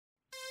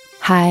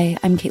Hi,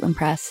 I'm Caitlin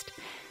Prest,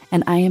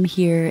 and I am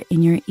here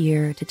in your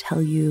ear to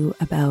tell you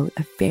about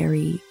a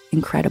very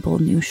incredible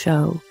new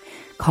show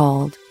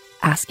called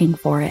Asking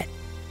for It.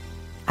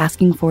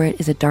 Asking for It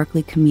is a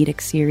darkly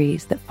comedic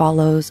series that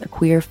follows a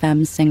queer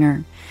femme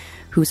singer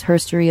whose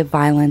history of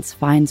violence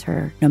finds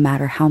her no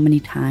matter how many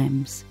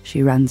times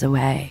she runs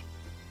away.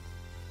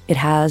 It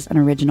has an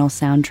original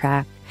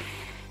soundtrack,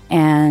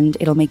 and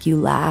it'll make you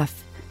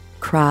laugh,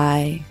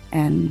 cry,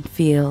 and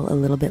feel a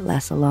little bit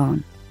less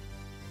alone.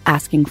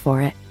 Asking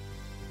for It.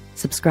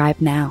 Subscribe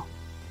now.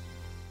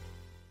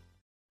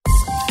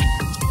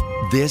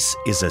 This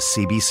is a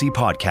CBC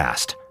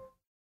podcast.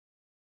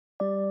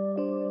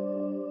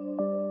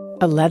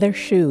 A leather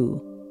shoe,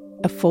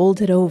 a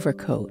folded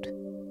overcoat,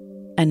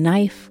 a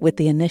knife with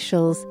the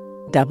initials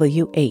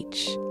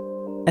W.H,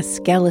 a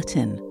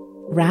skeleton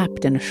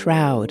wrapped in a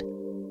shroud.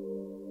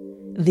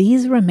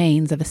 These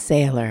remains of a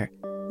sailor,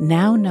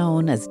 now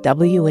known as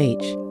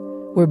W.H,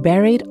 were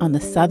buried on the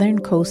southern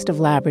coast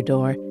of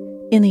Labrador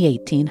in the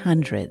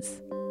 1800s.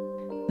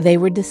 They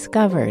were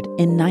discovered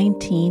in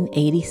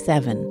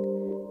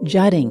 1987,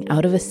 jutting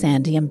out of a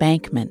sandy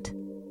embankment,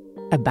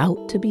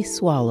 about to be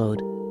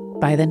swallowed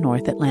by the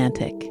North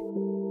Atlantic.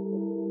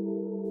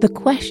 The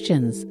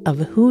questions of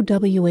who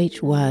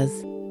W.H. was,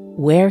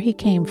 where he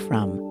came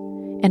from,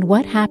 and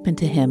what happened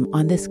to him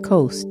on this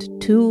coast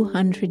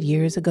 200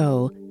 years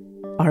ago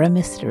are a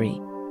mystery,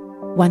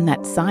 one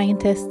that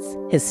scientists,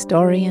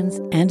 historians,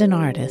 and an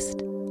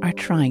artist are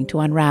trying to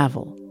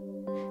unravel,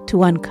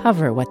 to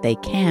uncover what they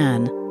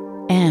can,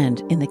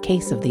 and, in the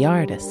case of the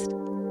artist,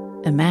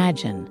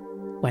 imagine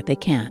what they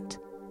can't.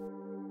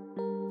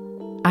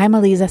 I'm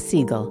Alisa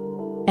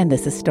Siegel, and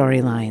this is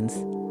Storylines.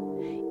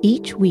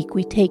 Each week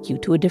we take you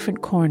to a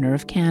different corner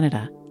of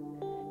Canada.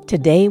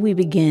 Today we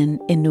begin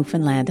in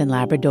Newfoundland and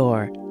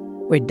Labrador,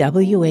 where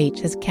W.H.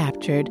 has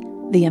captured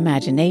the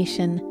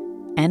imagination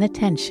and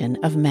attention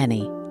of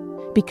many,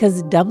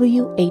 because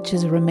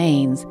W.H.'s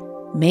remains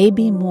may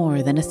be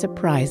more than a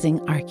surprising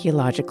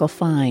archaeological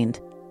find.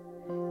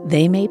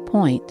 They may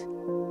point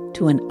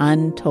to an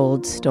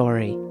untold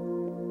story.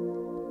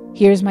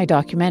 Here's my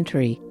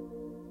documentary,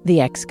 The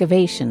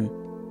Excavation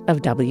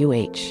of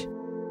W.H.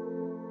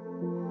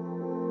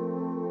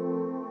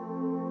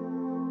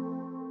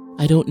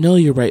 I don't know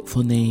your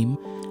rightful name,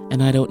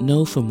 and I don't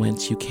know from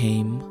whence you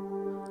came.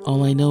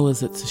 All I know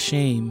is it's a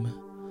shame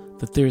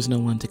that there's no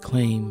one to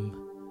claim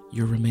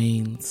your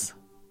remains.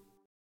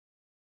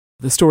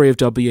 The story of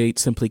W.H.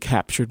 simply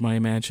captured my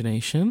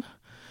imagination,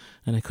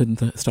 and I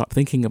couldn't stop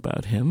thinking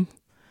about him.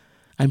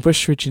 I'm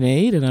Bushra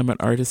Junaid, and I'm an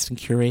artist and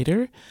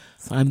curator.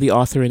 So I'm the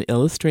author and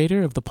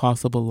illustrator of the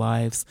Possible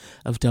Lives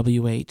of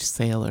W.H.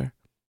 Sailor.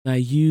 I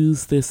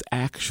use this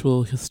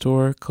actual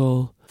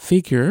historical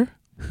figure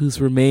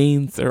whose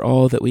remains are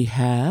all that we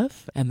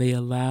have, and they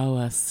allow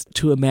us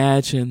to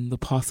imagine the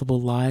possible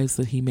lives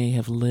that he may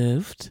have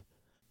lived.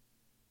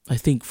 I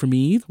think for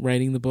me,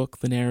 writing the book,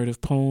 the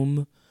narrative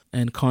poem,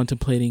 and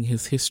contemplating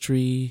his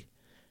history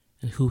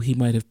and who he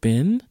might have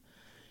been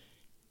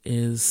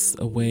is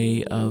a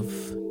way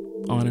of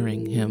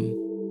honoring him.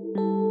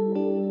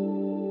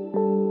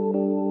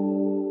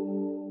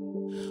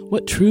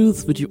 What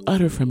truths would you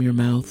utter from your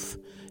mouth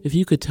if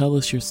you could tell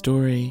us your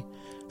story,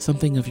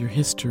 something of your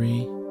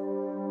history?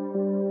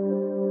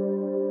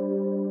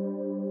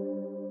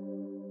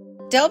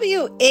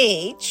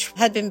 W.H.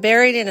 had been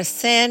buried in a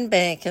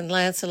sandbank in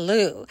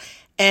Lansalou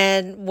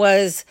and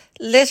was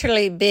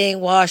literally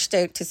being washed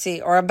out to sea,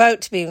 or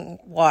about to be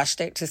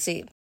washed out to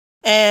sea.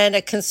 And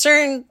a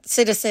concerned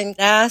citizen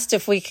asked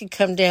if we could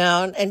come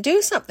down and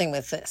do something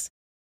with this.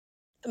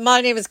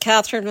 My name is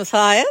Catherine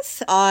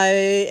Mathias.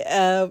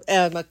 I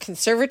am a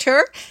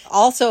conservator,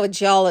 also a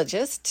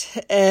geologist,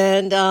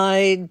 and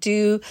I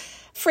do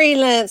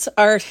freelance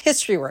art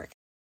history work.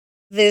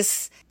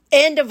 This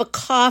end of a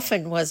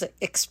coffin was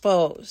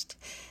exposed.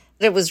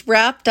 It was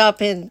wrapped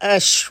up in a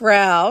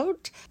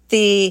shroud.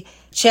 The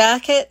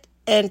jacket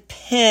and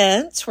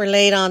pants were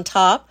laid on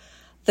top.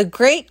 The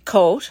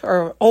greatcoat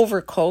or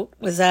overcoat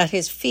was at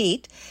his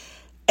feet,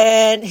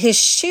 and his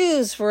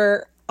shoes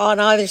were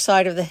on either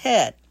side of the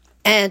head,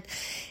 and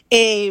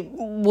a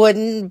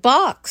wooden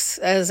box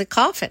as a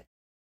coffin.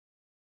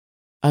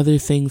 Other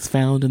things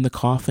found in the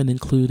coffin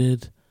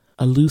included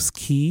a loose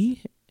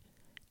key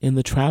in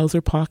the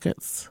trouser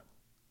pockets,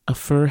 a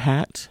fur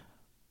hat,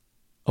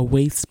 a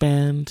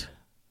waistband,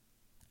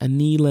 a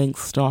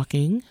knee-length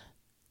stocking,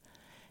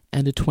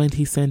 and a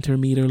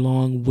 20-centimeter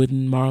long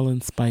wooden marlin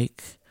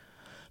spike.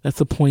 That's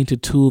a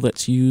pointed tool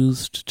that's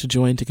used to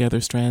join together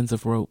strands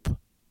of rope.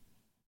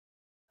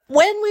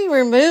 When we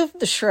removed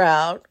the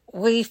shroud,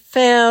 we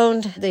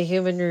found the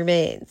human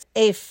remains,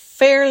 a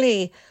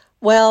fairly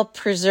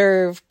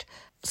well-preserved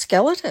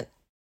skeleton.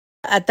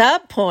 At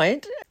that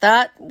point,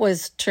 that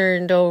was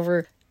turned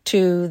over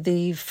to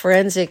the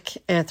forensic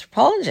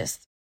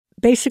anthropologist.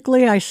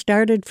 Basically, I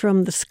started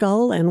from the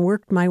skull and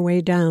worked my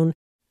way down.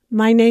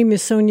 My name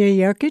is Sonia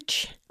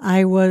Jerkic.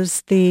 I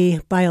was the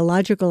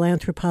biological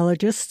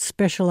anthropologist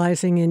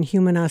specializing in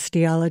human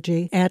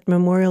osteology at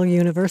Memorial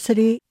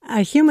University.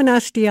 A human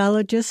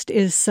osteologist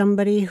is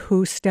somebody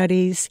who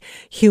studies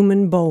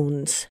human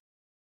bones.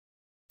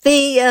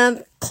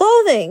 The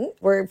clothing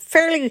were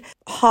fairly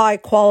high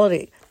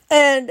quality.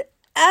 And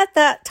at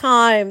that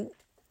time,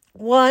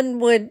 one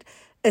would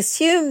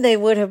assume they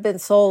would have been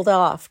sold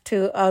off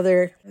to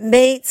other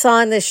mates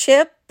on the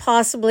ship,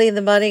 possibly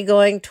the money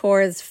going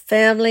towards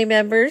family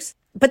members.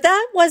 But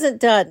that wasn't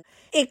done.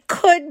 It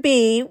could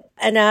be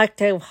an act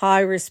of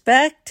high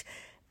respect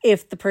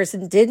if the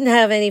person didn't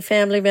have any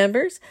family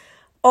members,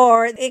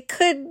 or it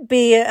could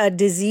be a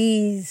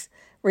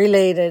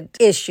disease-related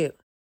issue.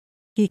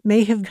 He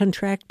may have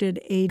contracted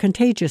a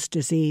contagious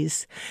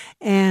disease,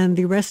 and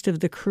the rest of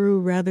the crew,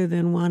 rather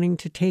than wanting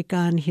to take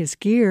on his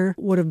gear,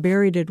 would have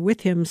buried it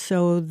with him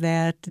so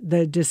that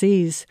the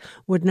disease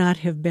would not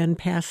have been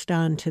passed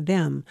on to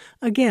them.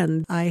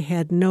 Again, I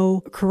had no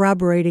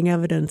corroborating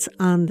evidence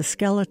on the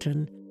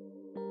skeleton.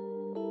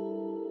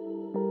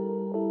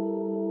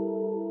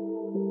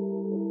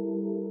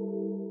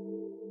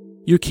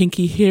 Your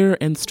kinky hair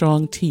and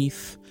strong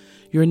teeth,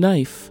 your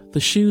knife, the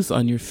shoes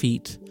on your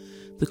feet,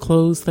 the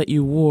clothes that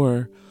you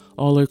wore,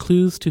 all are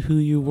clues to who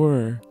you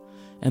were,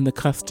 and the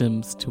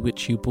customs to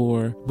which you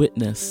bore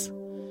witness.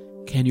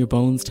 Can your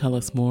bones tell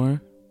us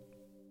more?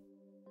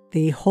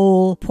 The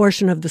whole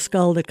portion of the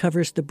skull that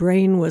covers the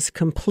brain was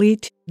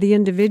complete. The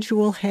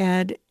individual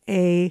had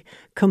a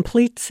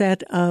complete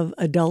set of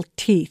adult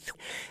teeth.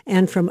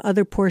 And from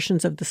other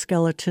portions of the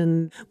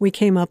skeleton, we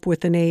came up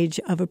with an age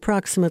of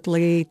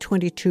approximately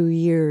 22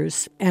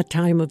 years at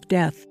time of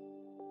death.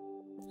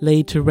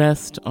 Laid to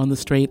rest on the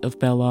Strait of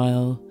Belle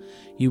Isle,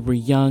 you were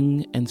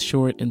young and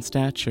short in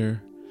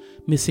stature,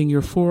 missing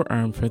your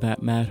forearm for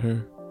that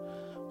matter.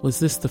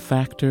 Was this the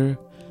factor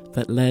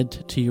that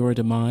led to your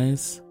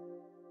demise?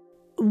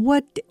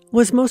 What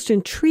was most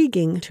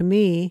intriguing to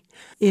me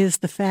is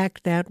the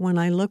fact that when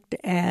I looked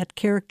at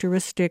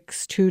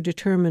characteristics to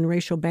determine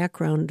racial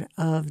background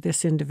of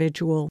this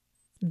individual,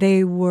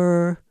 they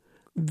were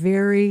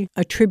very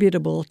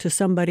attributable to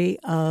somebody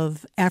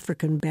of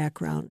African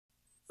background.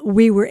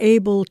 We were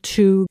able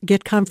to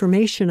get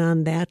confirmation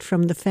on that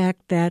from the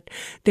fact that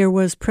there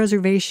was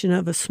preservation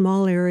of a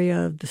small area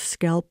of the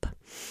scalp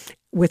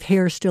with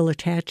hair still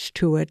attached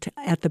to it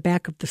at the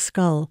back of the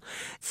skull.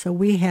 So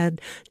we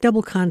had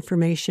double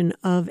confirmation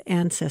of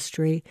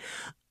ancestry,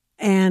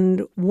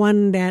 and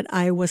one that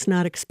I was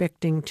not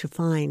expecting to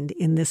find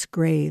in this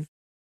grave.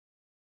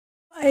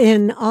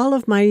 In all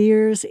of my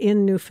years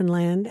in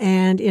Newfoundland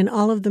and in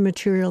all of the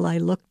material I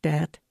looked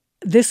at,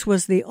 this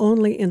was the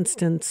only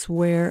instance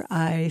where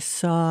I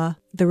saw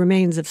the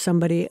remains of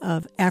somebody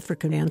of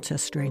African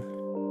ancestry.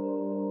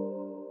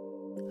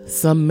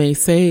 Some may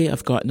say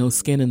I've got no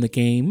skin in the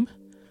game,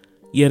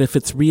 yet if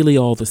it's really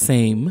all the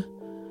same,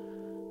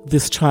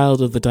 this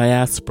child of the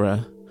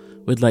diaspora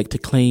would like to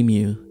claim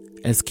you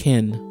as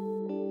kin.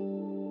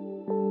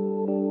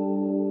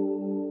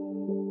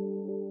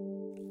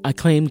 I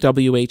claim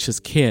W.H. as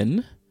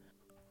kin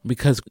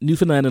because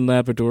Newfoundland and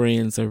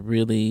Labradorians are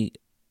really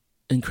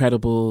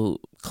incredible,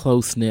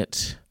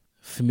 close-knit,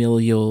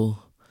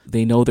 familial.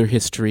 They know their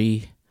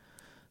history.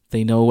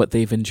 They know what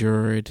they've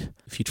endured.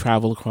 If you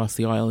travel across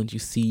the island, you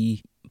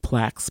see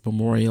plaques,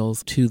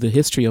 memorials to the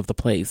history of the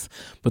place,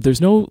 but there's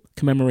no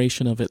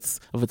commemoration of its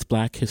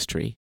Black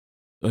history.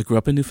 I grew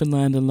up in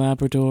Newfoundland and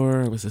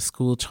Labrador. I was a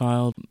school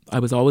child. I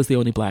was always the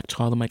only Black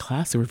child in my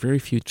class. There were very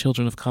few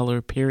children of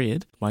color,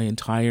 period. My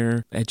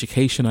entire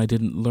education, I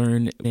didn't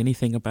learn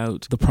anything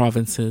about the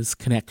province's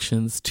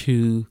connections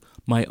to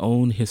my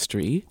own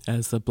history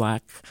as a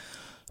Black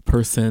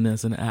person,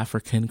 as an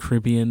African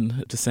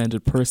Caribbean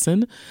descended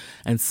person.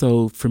 And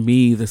so for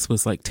me, this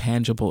was like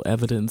tangible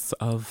evidence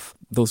of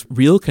those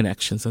real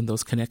connections and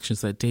those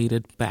connections that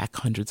dated back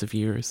hundreds of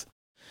years.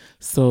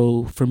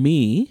 So for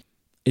me,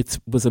 it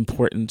was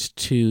important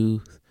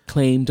to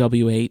claim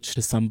W.H.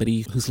 as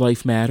somebody whose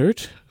life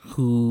mattered,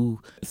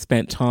 who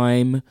spent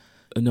time,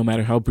 no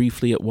matter how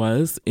briefly it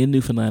was, in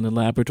Newfoundland and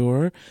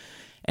Labrador,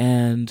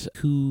 and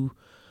who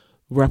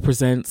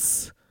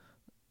represents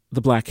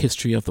the Black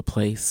history of the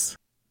place,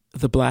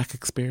 the Black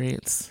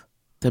experience,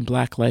 the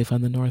Black life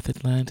on the North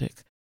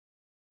Atlantic.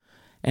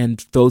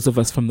 And those of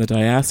us from the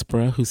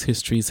diaspora whose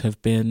histories have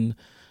been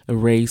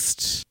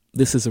erased,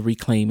 this is a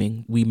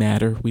reclaiming. We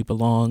matter. We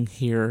belong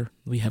here.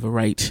 We have a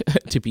right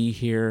to be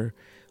here.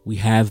 We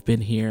have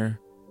been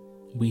here.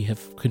 We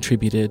have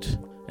contributed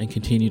and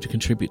continue to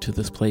contribute to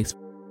this place.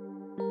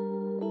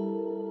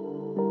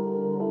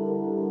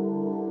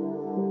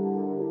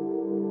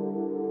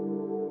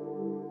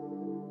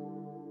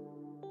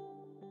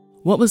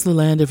 What was the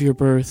land of your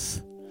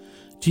birth?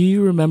 Do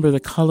you remember the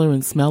color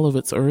and smell of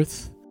its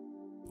earth?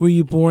 Were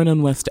you born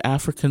on West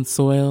African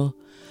soil,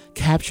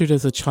 captured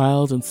as a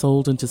child and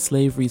sold into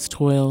slavery's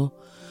toil,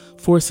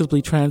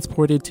 forcibly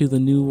transported to the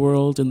New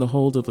World in the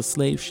hold of a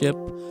slave ship?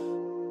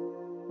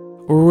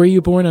 Or were you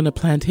born on a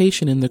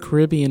plantation in the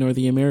Caribbean or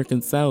the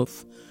American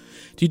South?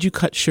 Did you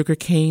cut sugar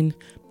cane,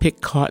 pick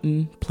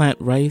cotton, plant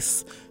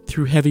rice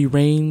through heavy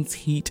rains,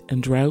 heat,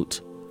 and drought?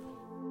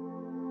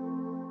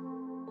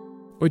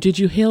 Or did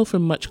you hail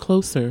from much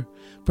closer,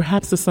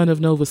 perhaps the son of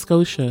Nova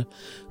Scotia,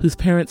 whose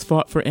parents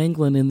fought for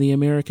England in the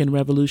American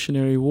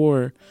Revolutionary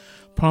War,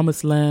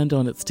 promised land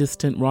on its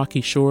distant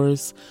rocky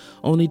shores,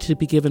 only to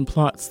be given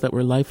plots that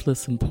were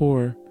lifeless and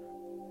poor?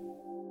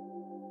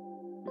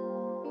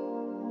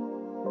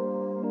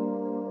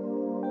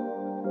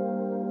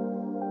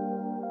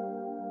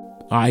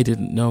 I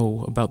didn't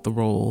know about the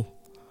role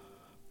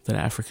that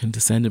African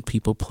descendant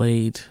people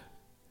played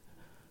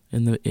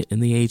in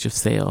the age of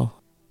sail,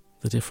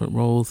 the different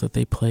roles that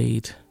they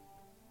played,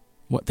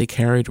 what they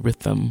carried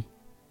with them.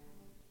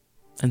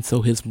 And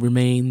so his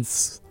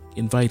remains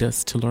invite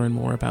us to learn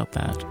more about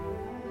that.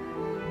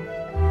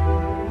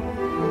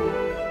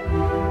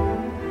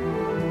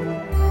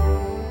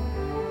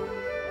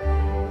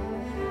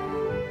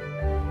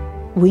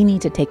 We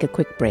need to take a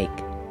quick break.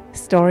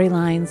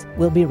 Storylines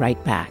will be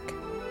right back.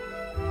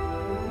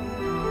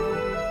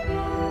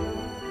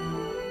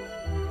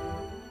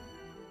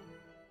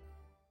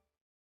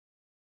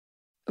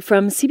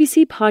 From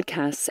CBC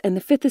Podcasts and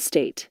The Fifth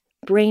Estate,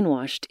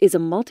 Brainwashed is a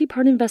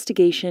multi-part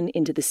investigation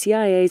into the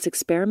CIA's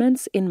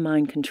experiments in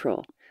mind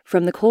control.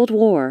 From the Cold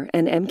War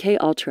and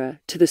MKUltra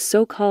to the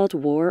so-called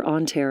War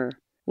on Terror.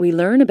 We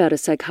learn about a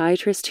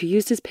psychiatrist who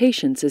used his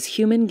patients as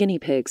human guinea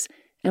pigs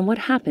and what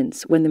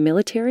happens when the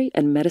military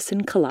and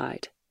medicine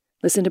collide.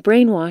 Listen to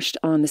Brainwashed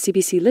on the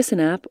CBC Listen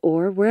app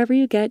or wherever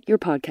you get your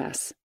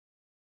podcasts.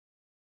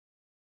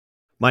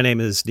 My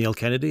name is Neil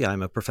Kennedy.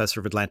 I'm a professor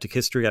of Atlantic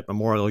history at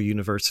Memorial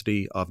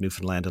University of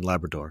Newfoundland and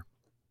Labrador.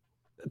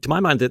 To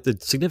my mind, the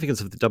significance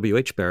of the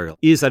W.H. burial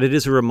is that it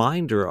is a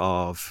reminder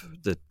of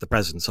the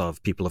presence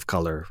of people of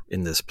colour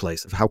in this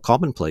place, of how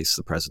commonplace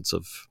the presence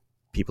of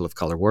people of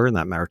colour were in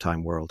that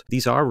maritime world.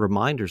 These are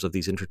reminders of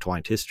these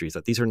intertwined histories,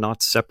 that these are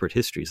not separate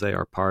histories. They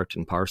are part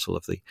and parcel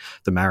of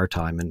the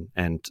maritime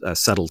and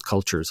settled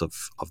cultures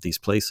of these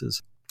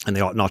places. And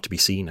they ought not to be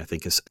seen, I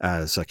think,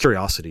 as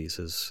curiosities,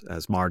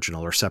 as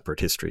marginal or separate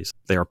histories.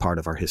 They are part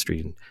of our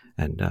history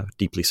and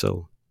deeply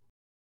so.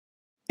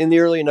 In the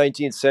early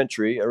 19th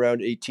century,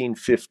 around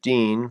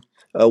 1815,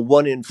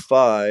 1 in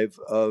 5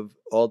 of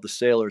all the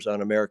sailors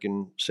on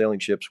American sailing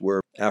ships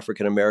were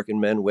African-American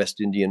men, West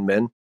Indian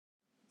men.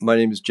 My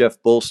name is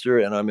Jeff Bolster,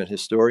 and I'm a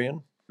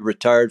historian.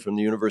 Retired from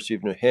the University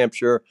of New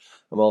Hampshire.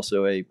 I'm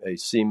also a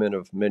seaman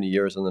of many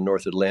years on the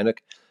North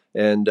Atlantic.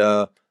 And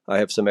I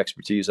have some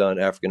expertise on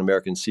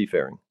African-American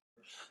seafaring.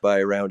 By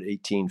around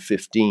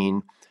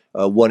 1815,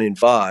 1 in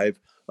 5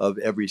 of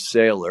every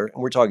sailor,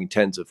 and we're talking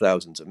tens of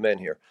thousands of men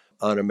here,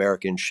 on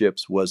American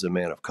ships was a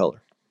man of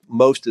color.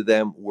 Most of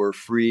them were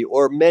free,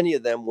 or many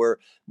of them were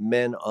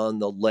men on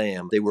the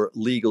lam. They were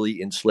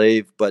legally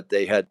enslaved, but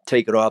they had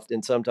taken off,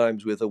 and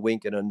sometimes with a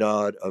wink and a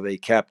nod of a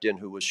captain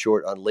who was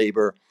short on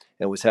labor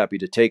and was happy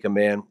to take a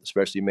man,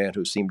 especially a man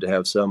who seemed to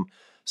have some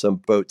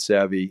boat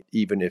savvy,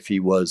 even if he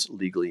was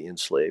legally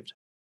enslaved.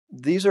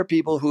 These are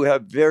people who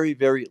have very,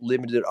 very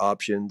limited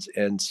options,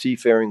 and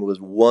seafaring was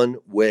one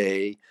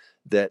way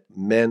that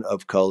men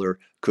of color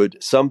could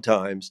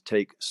sometimes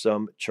take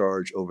some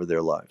charge over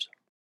their lives.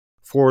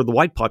 For the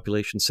white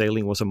population,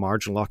 sailing was a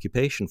marginal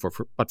occupation.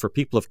 But for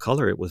people of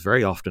color, it was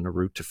very often a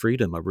route to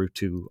freedom, a route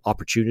to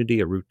opportunity,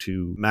 a route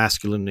to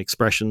masculine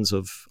expressions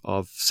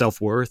of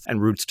self-worth,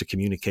 and routes to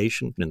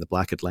communication in the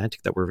Black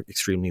Atlantic that were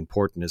extremely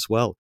important as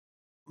well.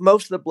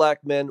 Most of the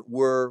black men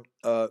were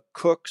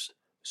cooks,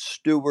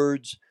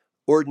 stewards,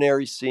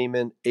 ordinary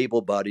seamen,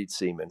 able-bodied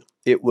seamen.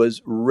 It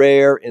was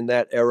rare in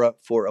that era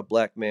for a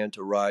black man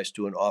to rise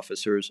to an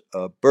officer's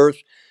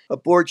berth.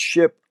 Aboard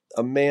ship,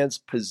 a man's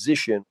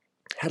position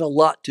had a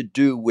lot to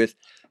do with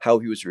how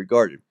he was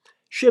regarded.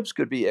 Ships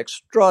could be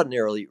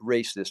extraordinarily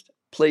racist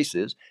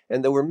places,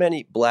 and there were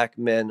many black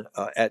men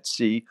at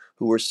sea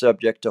who were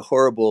subject to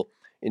horrible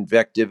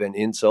invective and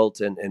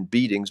insults and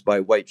beatings by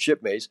white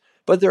shipmates.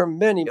 But there are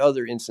many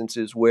other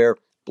instances where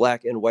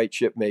black and white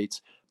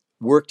shipmates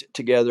worked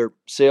together,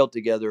 sailed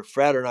together,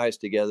 fraternized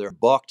together,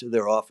 balked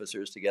their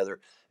officers together.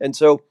 And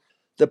so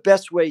the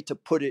best way to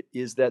put it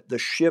is that the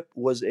ship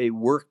was a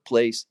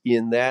workplace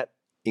in that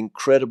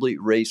incredibly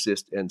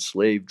racist and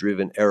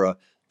slave-driven era.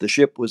 The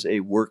ship was a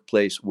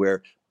workplace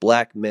where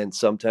black men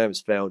sometimes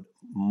found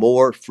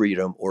more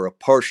freedom or a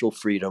partial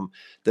freedom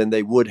than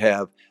they would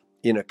have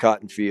in a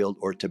cotton field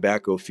or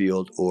tobacco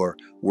field or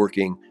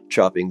working,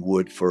 chopping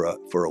wood for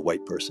a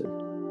white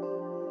person.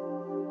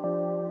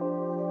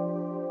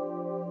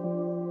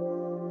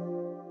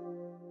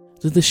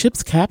 Did the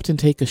ship's captain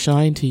take a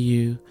shine to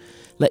you,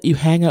 let you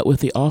hang out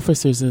with the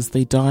officers as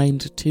they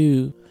dined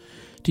too?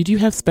 Did you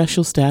have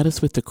special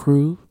status with the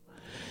crew?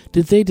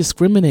 Did they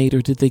discriminate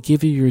or did they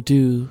give you your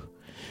due?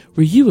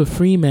 Were you a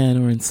free man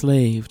or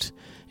enslaved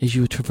as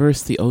you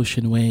traversed the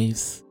ocean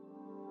waves?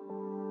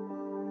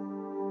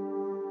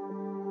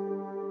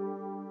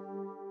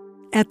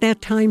 At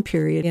that time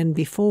period and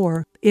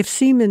before, if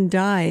seamen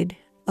died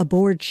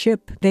aboard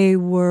ship, they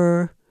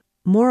were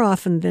more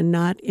often than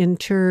not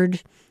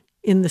interred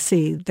in the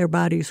sea. Their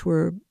bodies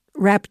were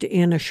wrapped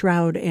in a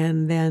shroud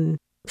and then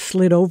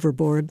slid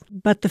overboard.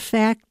 But the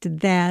fact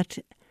that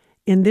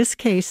in this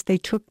case they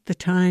took the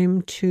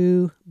time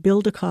to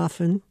build a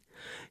coffin,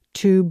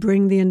 to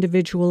bring the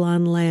individual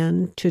on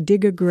land, to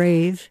dig a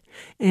grave,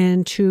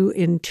 and to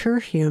inter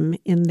him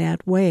in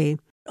that way.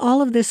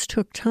 All of this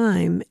took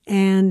time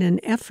and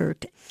an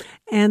effort,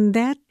 and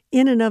that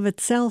in and of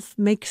itself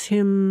makes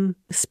him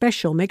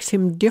special, makes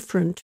him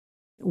different.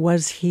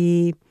 Was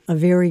he a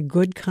very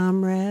good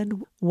comrade?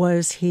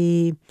 Was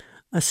he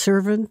a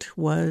servant?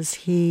 Was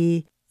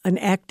he an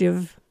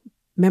active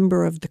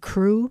member of the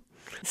crew?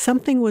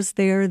 Something was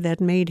there that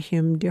made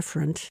him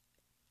different.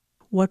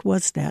 What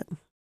was that?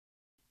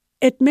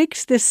 It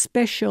makes this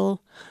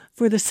special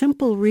for the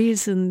simple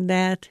reason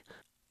that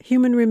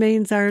human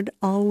remains aren't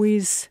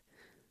always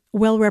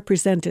well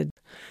represented.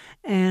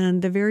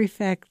 And the very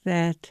fact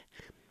that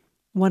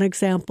one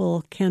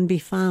example can be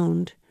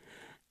found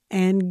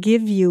and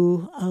give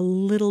you a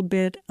little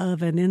bit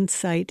of an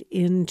insight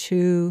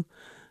into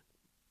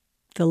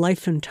the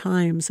life and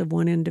times of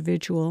one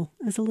individual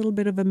is a little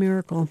bit of a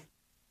miracle.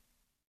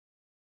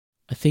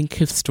 I think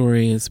his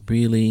story is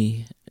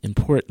really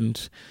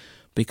important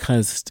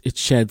because it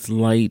sheds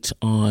light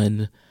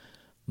on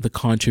the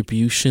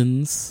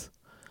contributions,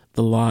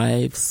 the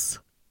lives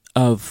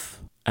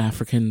of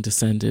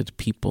African-descended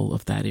people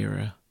of that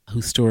era,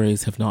 whose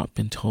stories have not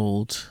been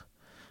told,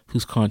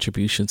 whose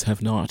contributions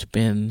have not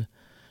been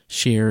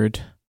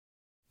shared.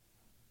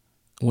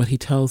 What he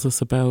tells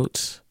us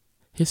about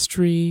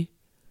history,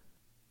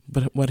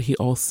 but what he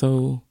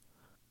also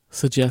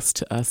suggests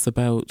to us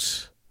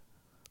about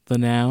the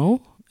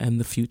now and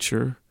the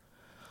future,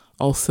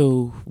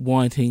 also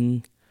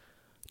wanting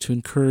to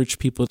encourage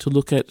people to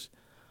look at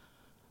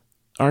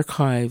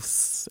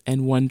archives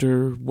and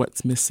wonder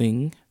what's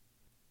missing,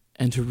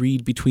 and to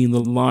read between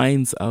the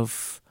lines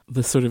of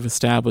the sort of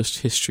established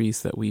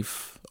histories that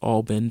we've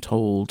all been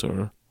told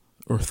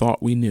or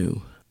thought we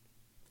knew.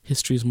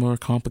 History is more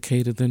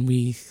complicated than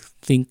we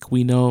think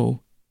we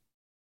know.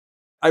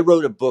 I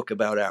wrote a book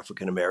about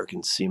African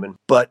American seamen,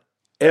 but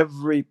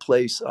every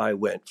place I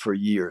went for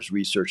years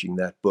researching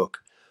that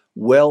book,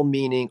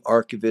 well-meaning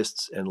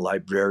archivists and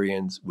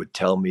librarians would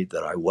tell me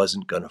that I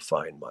wasn't going to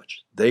find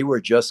much. They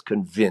were just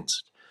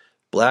convinced,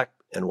 black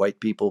and white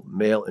people,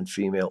 male and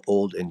female,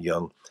 old and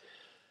young,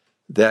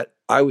 that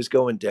I was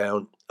going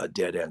down a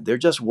dead end. There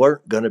just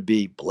weren't going to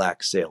be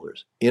black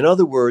sailors. In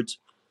other words,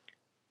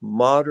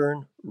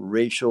 modern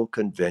racial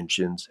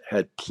conventions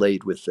had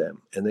played with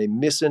them, and they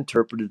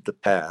misinterpreted the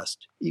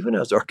past, even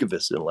as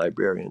archivists and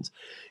librarians,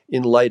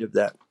 in light of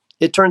that.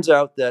 It turns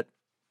out that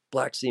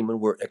black seamen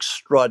were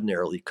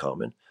extraordinarily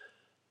common.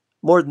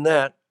 More than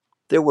that,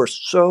 there were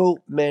so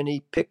many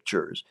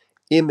pictures,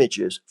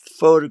 images,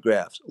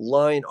 photographs,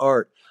 line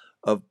art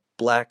of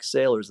black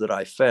sailors that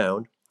I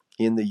found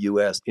in the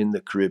U.S., in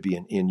the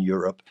Caribbean, in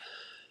Europe,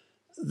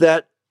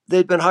 that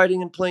they'd been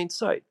hiding in plain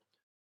sight.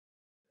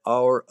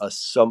 Our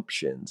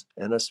assumptions,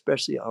 and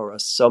especially our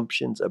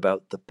assumptions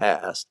about the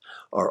past,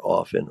 are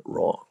often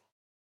wrong.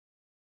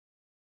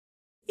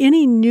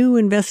 Any new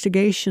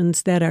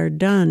investigations that are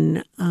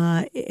done,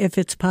 if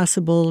it's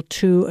possible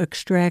to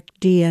extract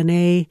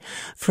DNA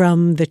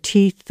from the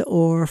teeth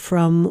or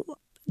from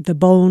the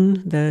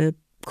bone, the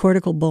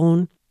cortical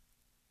bone,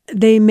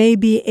 they may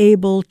be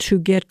able to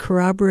get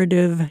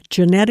corroborative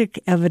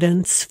genetic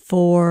evidence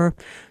for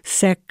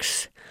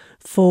sex,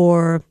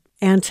 for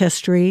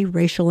ancestry,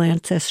 racial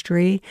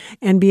ancestry,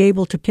 and be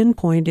able to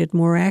pinpoint it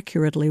more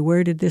accurately.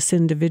 Where did this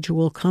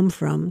individual come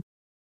from?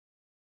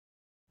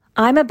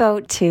 I'm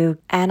about to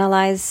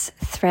analyze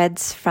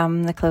threads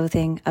from the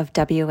clothing of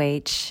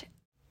W.H.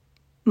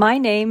 My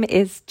name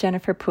is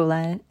Jennifer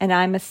Poulin, and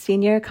I'm a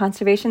senior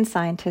conservation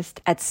scientist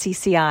at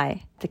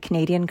CCI, the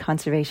Canadian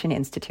Conservation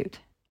Institute.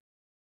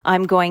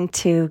 I'm going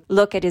to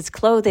look at his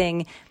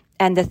clothing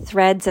and the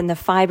threads and the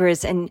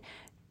fibers and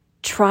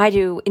try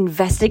to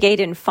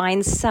investigate and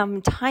find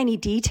some tiny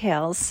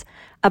details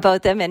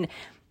about them, and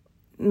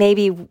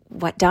maybe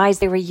what dyes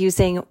they were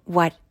using,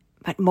 what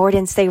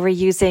mordants they were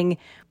using,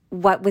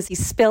 what was he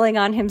spilling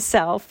on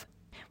himself.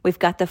 We've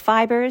got the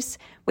fibers,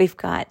 we've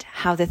got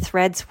how the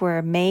threads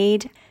were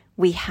made,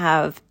 we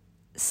have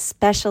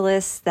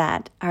specialists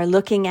that are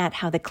looking at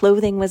how the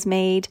clothing was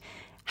made,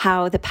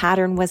 how the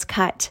pattern was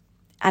cut,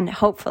 and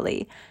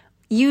hopefully,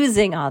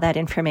 using all that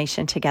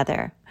information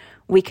together,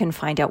 we can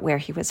find out where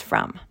he was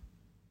from.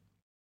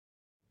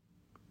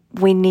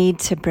 We need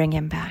to bring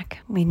him back.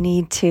 We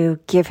need to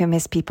give him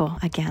his people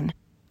again,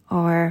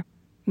 or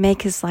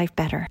make his life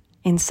better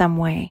in some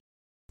way.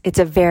 It's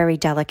a very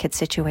delicate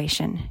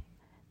situation.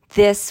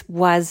 This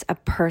was a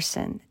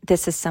person.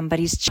 This is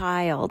somebody's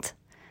child.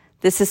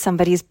 This is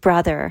somebody's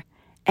brother.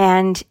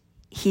 And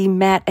he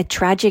met a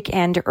tragic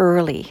end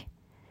early.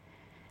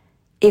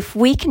 If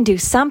we can do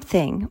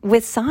something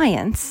with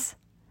science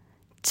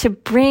to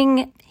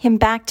bring him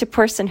back to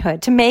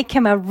personhood, to make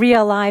him a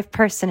real live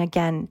person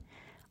again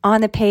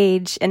on the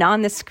page and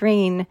on the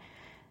screen,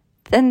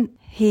 then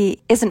he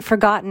isn't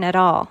forgotten at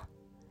all.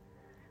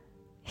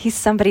 He's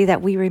somebody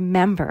that we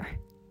remember.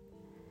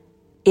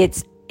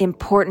 It's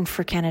important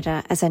for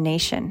Canada as a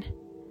nation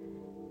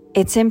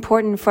it's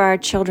important for our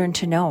children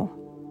to know.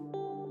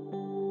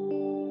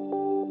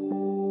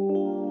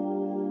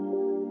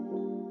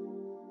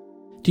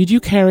 Did you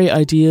carry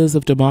ideas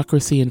of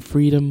democracy and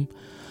freedom,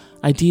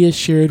 ideas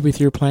shared with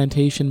your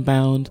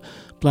plantation-bound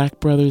Black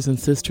brothers and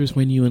sisters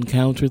when you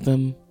encountered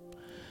them?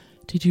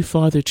 Did you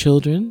father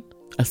children,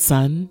 a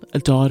son, a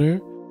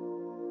daughter?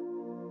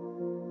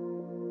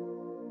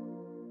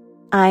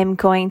 I'm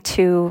going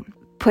to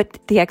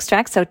put the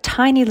extracts, so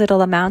tiny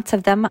little amounts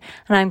of them,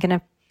 and I'm going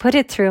to put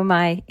it through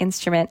my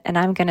instrument, and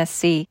I'm going to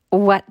see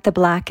what the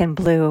black and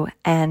blue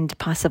and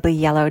possibly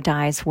yellow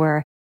dyes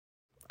were.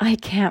 I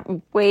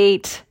can't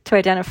wait to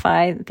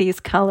identify these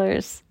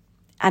colors,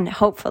 and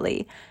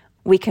hopefully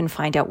we can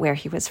find out where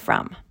he was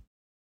from.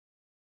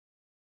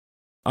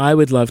 I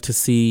would love to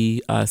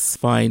see us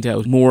find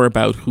out more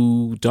about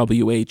who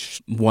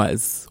W.H.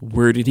 was.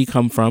 Where did he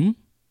come from?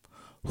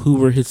 Who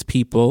were his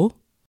people?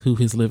 Who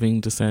his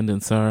living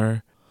descendants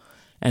are?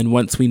 And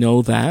once we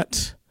know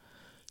that,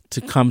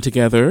 to come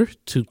together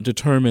to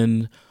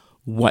determine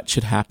what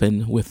should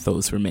happen with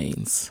those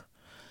remains.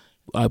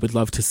 I would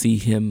love to see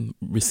him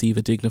receive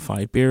a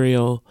dignified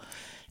burial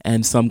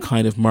and some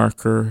kind of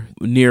marker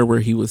near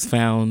where he was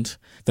found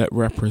that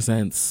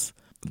represents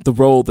the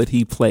role that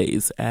he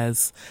plays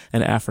as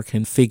an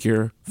African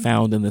figure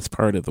found in this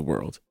part of the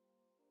world.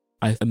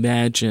 I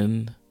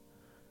imagine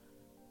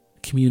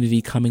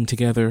community coming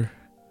together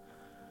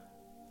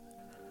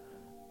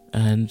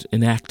and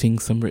enacting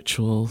some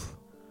ritual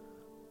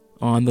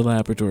on the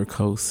Labrador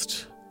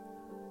coast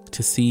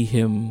to see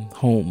him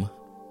home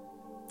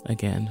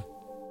again.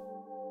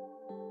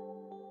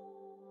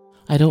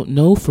 I don't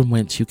know from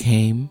whence you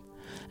came,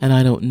 and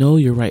I don't know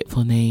your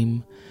rightful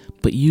name,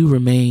 but you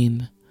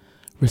remain.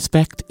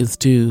 Respect is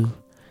due.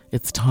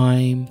 It's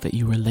time that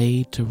you were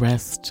laid to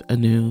rest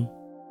anew.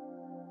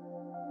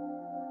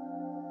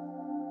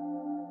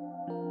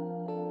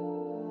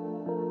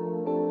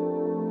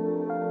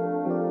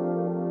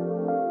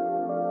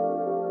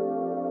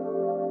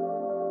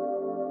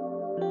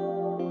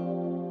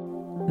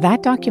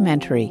 That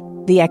documentary,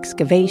 The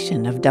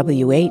Excavation of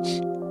W.H.,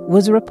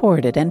 was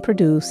reported and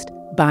produced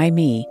by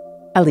me,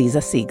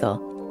 Alisa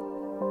Siegel.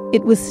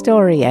 It was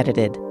story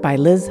edited by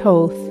Liz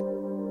Hoth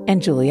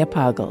and Julia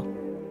Poggle.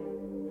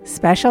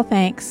 Special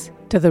thanks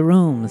to the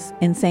Rooms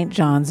in St.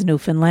 John's,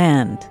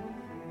 Newfoundland.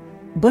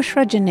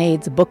 Bushra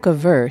Junaid's book of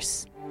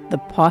verse, The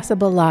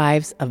Possible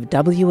Lives of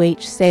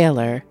W.H.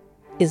 Sailor,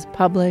 is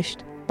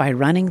published by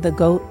Running the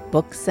Goat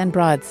Books and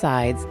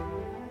Broadsides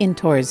in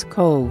Torres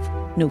Cove,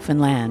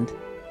 Newfoundland.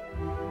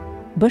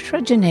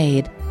 Bushra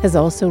Junaid has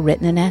also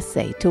written an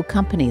essay to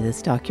accompany this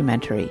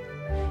documentary.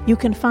 You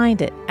can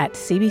find it at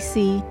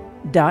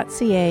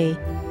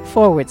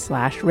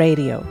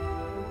cbc.ca/radio,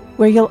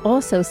 where you'll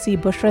also see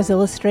Bushra's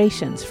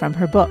illustrations from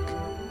her book.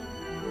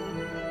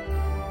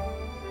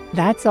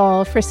 That's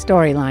all for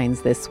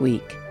Storylines this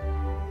week.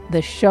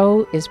 The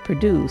show is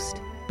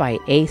produced by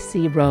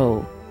A.C.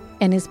 Rowe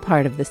and is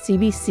part of the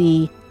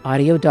CBC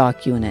Audio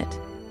Doc Unit.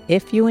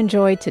 If you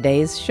enjoyed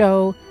today's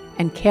show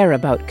and care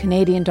about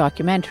Canadian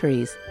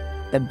documentaries,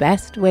 the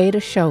best way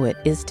to show it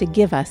is to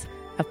give us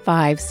a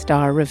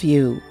 5-star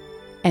review.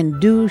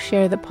 And do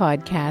share the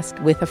podcast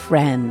with a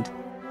friend.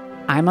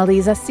 I'm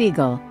Alisa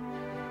Siegel.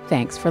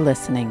 Thanks for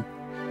listening.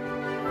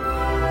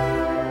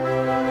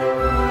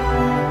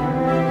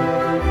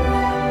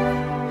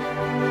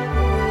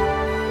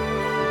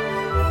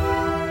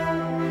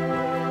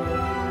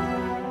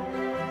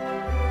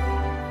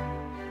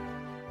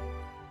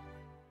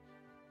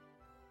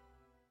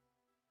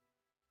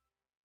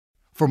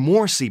 For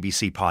more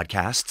CBC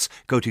podcasts,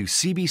 go to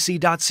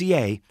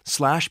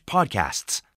cbc.ca/podcasts.